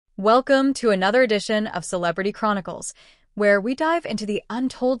Welcome to another edition of Celebrity Chronicles, where we dive into the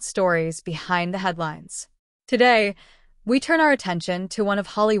untold stories behind the headlines. Today, we turn our attention to one of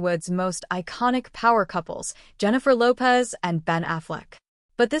Hollywood's most iconic power couples, Jennifer Lopez and Ben Affleck.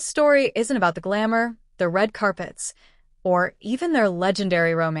 But this story isn't about the glamour, the red carpets, or even their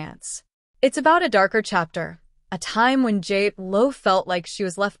legendary romance. It's about a darker chapter, a time when J.Lo felt like she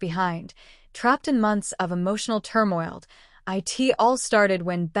was left behind, trapped in months of emotional turmoil. It all started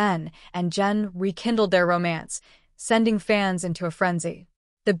when Ben and Jen rekindled their romance, sending fans into a frenzy.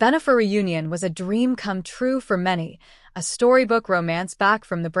 The Ben Affleck reunion was a dream come true for many, a storybook romance back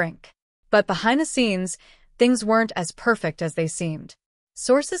from the brink. But behind the scenes, things weren't as perfect as they seemed.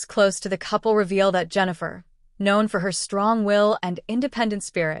 Sources close to the couple reveal that Jennifer, known for her strong will and independent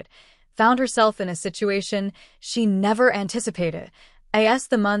spirit, found herself in a situation she never anticipated. As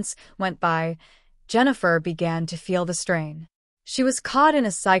the months went by, Jennifer began to feel the strain. She was caught in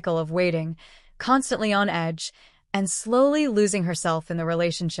a cycle of waiting, constantly on edge, and slowly losing herself in the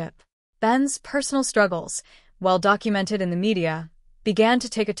relationship. Ben's personal struggles, well documented in the media, began to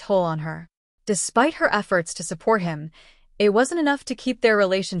take a toll on her. Despite her efforts to support him, it wasn't enough to keep their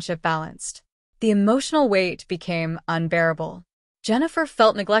relationship balanced. The emotional weight became unbearable. Jennifer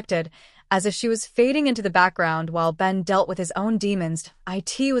felt neglected, as if she was fading into the background while Ben dealt with his own demons.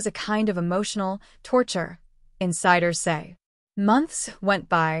 It was a kind of emotional torture, insiders say. Months went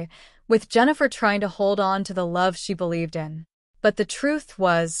by, with Jennifer trying to hold on to the love she believed in. But the truth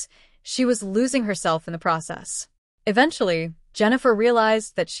was, she was losing herself in the process. Eventually, Jennifer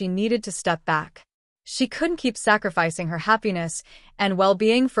realized that she needed to step back. She couldn't keep sacrificing her happiness and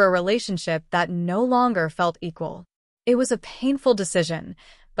well-being for a relationship that no longer felt equal. It was a painful decision,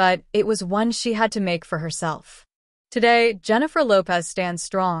 but it was one she had to make for herself. Today, Jennifer Lopez stands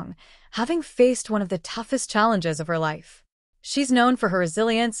strong, having faced one of the toughest challenges of her life. She's known for her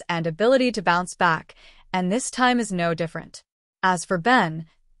resilience and ability to bounce back, and this time is no different. As for Ben,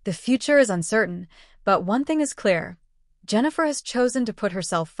 the future is uncertain, but one thing is clear. Jennifer has chosen to put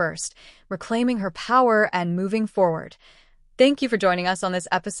herself first, reclaiming her power and moving forward. Thank you for joining us on this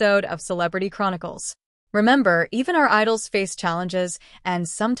episode of Celebrity Chronicles. Remember, even our idols face challenges, and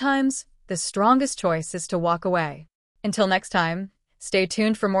sometimes the strongest choice is to walk away. Until next time, stay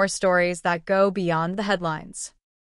tuned for more stories that go beyond the headlines.